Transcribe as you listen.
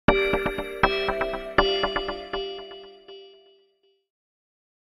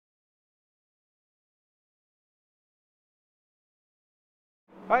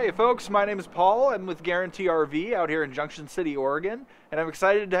Hi folks, my name is Paul. I'm with Guarantee RV out here in Junction City, Oregon, and I'm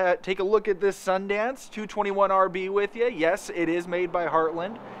excited to take a look at this Sundance 221 RV with you. Yes, it is made by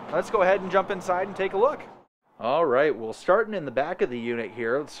Heartland. Let's go ahead and jump inside and take a look. All right, well, starting in the back of the unit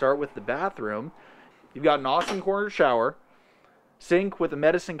here, let's start with the bathroom. You've got an awesome corner shower, sink with a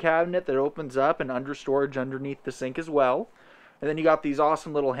medicine cabinet that opens up and under storage underneath the sink as well. And then you got these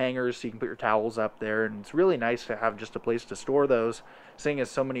awesome little hangers so you can put your towels up there, and it's really nice to have just a place to store those, seeing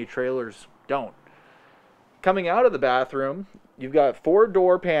as so many trailers don't. Coming out of the bathroom, you've got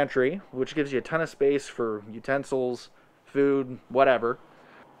 4-door pantry, which gives you a ton of space for utensils, food, whatever.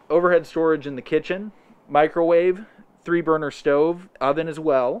 Overhead storage in the kitchen, microwave, 3-burner stove, oven as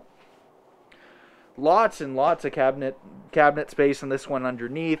well. Lots and lots of cabinet space in this one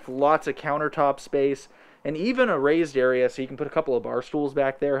underneath, lots of countertop space, and even a raised area so you can put a couple of bar stools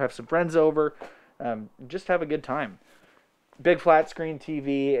back there, have some friends over, just have a good time. Big flat screen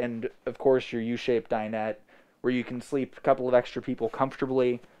TV, and of course your U-shaped dinette where you can sleep a couple of extra people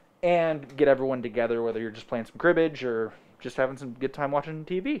comfortably and get everyone together, whether you're just playing some cribbage or just having some good time watching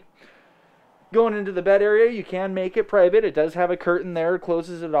TV. Going into the bed area, you can make it private. It does have a curtain there, it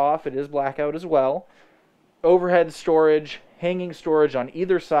closes it off. It is blackout as well. Overhead storage, hanging storage on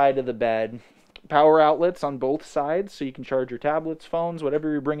either side of the bed. Power outlets on both sides so you can charge your tablets, phones,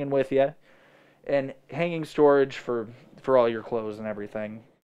 whatever you're bringing with you. And hanging storage for all your clothes and everything.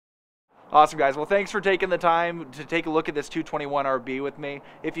 Awesome, guys. Well, thanks for taking the time to take a look at this 221 RV with me.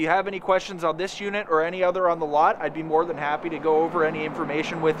 If you have any questions on this unit or any other on the lot, I'd be more than happy to go over any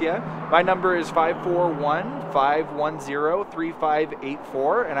information with you. My number is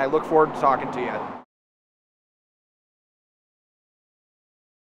 541-510-3584, and I look forward to talking to you.